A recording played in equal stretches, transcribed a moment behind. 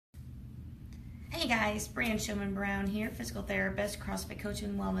Hey guys, Brian Showman Brown here, physical therapist, CrossFit coach,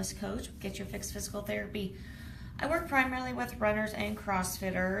 and wellness coach. Get Your Fix Physical Therapy. I work primarily with runners and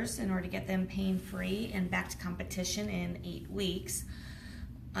CrossFitters in order to get them pain-free and back to competition in 8 weeks.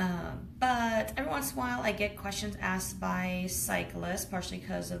 But every once in a while I get questions asked by cyclists, partially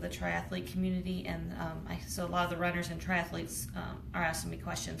because of the triathlete community, and so a lot of the runners and triathletes are asking me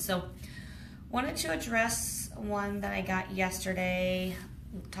questions. So wanted to address one that I got yesterday,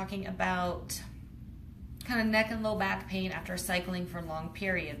 talking about kind of neck and low back pain after cycling for long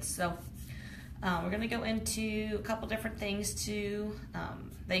periods. So we're going to go into a couple different things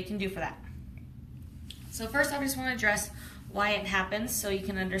that you can do for that. So first, I just want to address why it happens so you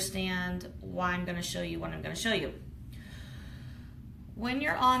can understand why I'm going to show you what I'm going to show you. When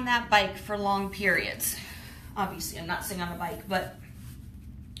you're on that bike for long periods, obviously I'm not sitting on a bike, but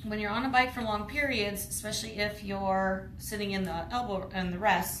when you're on a bike for long periods, especially if you're sitting in the elbow and the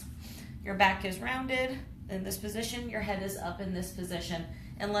rest, your back is rounded in this position, your head is up in this position,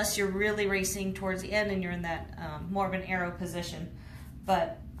 unless you're really racing towards the end and you're in that more of an arrow position.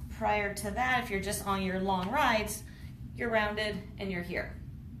 But prior to that, if you're just on your long rides, you're rounded and you're here.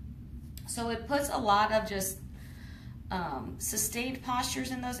 So it puts a lot of just sustained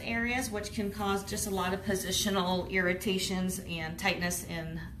postures in those areas, which can cause just a lot of positional irritations and tightness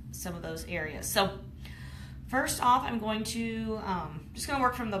in some of those areas. So first off, I'm going to just going to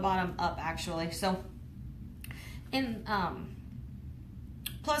work from the bottom up, actually. So let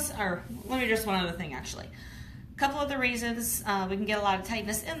me just one other thing, actually. A couple of the reasons we can get a lot of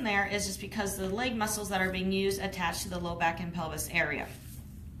tightness in there is just because the leg muscles that are being used attach to the low back and pelvis area.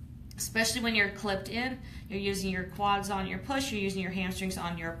 Especially when you're clipped in, you're using your quads on your push, you're using your hamstrings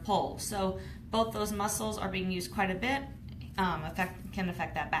on your pull. So both those muscles are being used quite a bit, can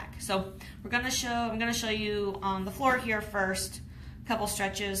affect that back. So I'm going to show you on the floor here first, a couple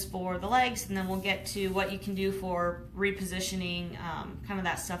stretches for the legs, and then we'll get to what you can do for repositioning kind of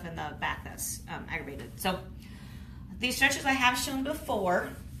that stuff in the back that's aggravated. So these stretches I have shown before,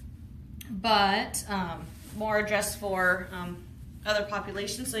 but more addressed for other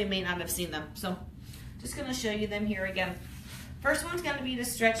populations, so you may not have seen them. So just going to show you them here again. First one's going to be to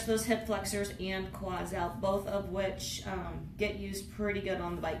stretch those hip flexors and quads out, both of which get used pretty good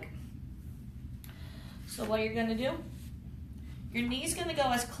on the bike. So what you're going to do, your knee's going to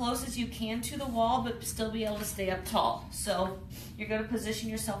go as close as you can to the wall, but still be able to stay up tall. So you're going to position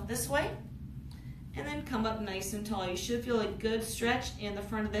yourself this way, and then come up nice and tall. You should feel a good stretch in the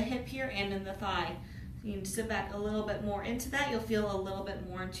front of the hip here and in the thigh. You can sit back a little bit more into that. You'll feel a little bit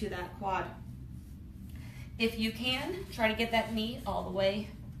more into that quad. If you can, try to get that knee all the way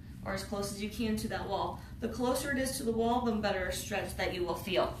or as close as you can to that wall. The closer it is to the wall, the better stretch that you will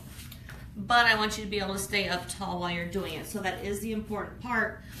feel. But I want you to be able to stay up tall while you're doing it. So that is the important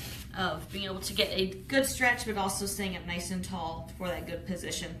part of being able to get a good stretch, but also staying up nice and tall for that good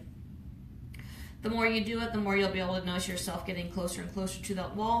position. The more you do it, the more you'll be able to notice yourself getting closer and closer to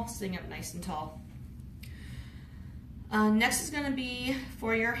that wall, staying up nice and tall. Next is going to be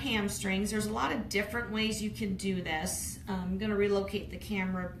for your hamstrings. There's a lot of different ways you can do this. I'm going to relocate the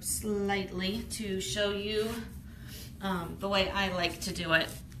camera slightly to show you the way I like to do it.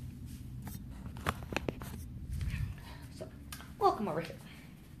 So, welcome over here.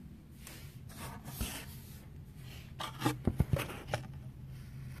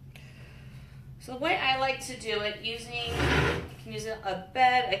 So the way I like to do it, you can use a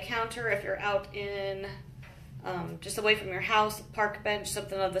bed, a counter if you're out in just away from your house, park bench,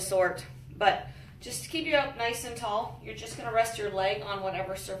 something of the sort. But just to keep you up nice and tall, you're just going to rest your leg on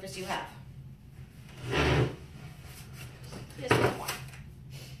whatever surface you have. Just one more.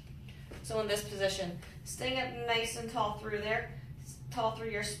 So in this position, staying up nice and tall through there, tall through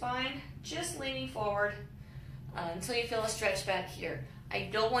your spine, just leaning forward until you feel a stretch back here. I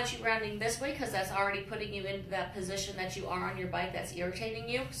don't want you rounding this way because that's already putting you into that position that you are on your bike that's irritating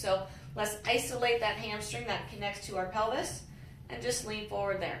you. So let's isolate that hamstring that connects to our pelvis and just lean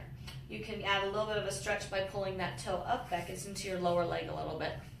forward there. You can add a little bit of a stretch by pulling that toe up. That gets into your lower leg a little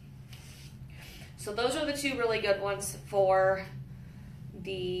bit. So those are the two really good ones for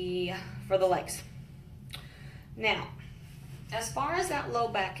the legs. Now, as far as that low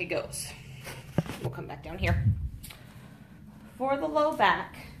back goes, we'll come back down here. For the low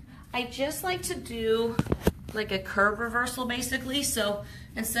back, I just like to do like a curve reversal basically. So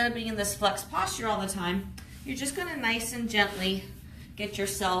instead of being in this flex posture all the time, you're just going to nice and gently get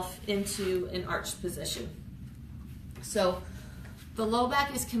yourself into an arched position. So the low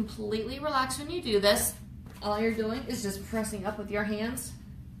back is completely relaxed when you do this. All you're doing is just pressing up with your hands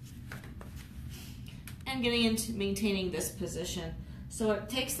and getting into maintaining this position. So it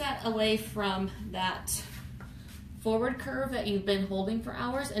takes that away from that forward curve that you've been holding for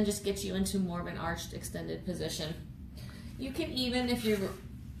hours and just gets you into more of an arched extended position. You can even, if your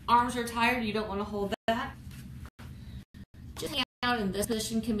arms are tired, you don't want to hold that, just hang out in this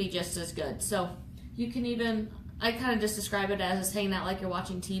position can be just as good. So you can even, I kind of just describe it as hanging out like you're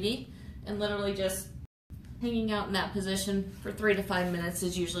watching TV, and literally just hanging out in that position for 3 to 5 minutes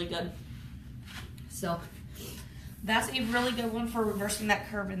is usually good. So that's a really good one for reversing that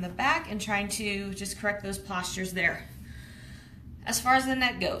curve in the back and trying to just correct those postures there. As far as the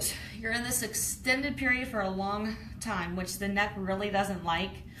neck goes, you're in this extended period for a long time, which the neck really doesn't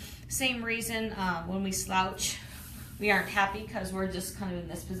like. Same reason when we slouch, we aren't happy because we're just kind of in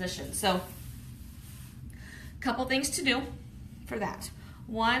this position. So a couple things to do for that.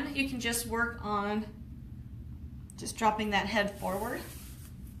 One, you can just work on just dropping that head forward.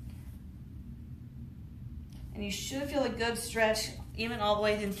 And you should feel a good stretch even all the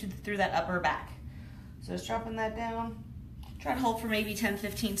way through that upper back. So just dropping that down. Try to hold for maybe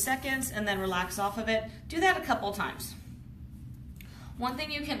 10-15 seconds and then relax off of it. Do that a couple times. One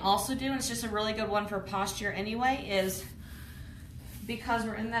thing you can also do, and it's just a really good one for posture anyway, is because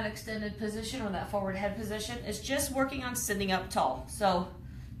we're in that extended position or that forward head position, is just working on sitting up tall. So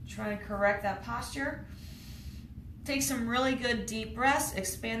try to correct that posture. Take some really good deep breaths,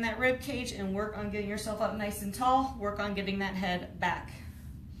 expand that rib cage, and work on getting yourself up nice and tall. Work on getting that head back.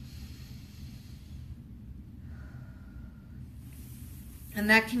 And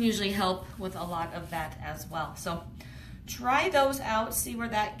that can usually help with a lot of that as well. So try those out, see where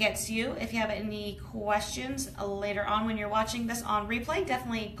that gets you. If you have any questions later on when you're watching this on replay,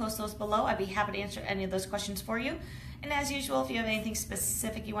 definitely post those below. I'd be happy to answer any of those questions for you. And as usual, if you have anything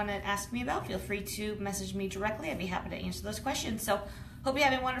specific you want to ask me about, feel free to message me directly. I'd be happy to answer those questions. So hope you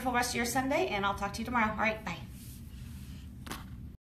have a wonderful rest of your Sunday, and I'll talk to you tomorrow. All right, bye.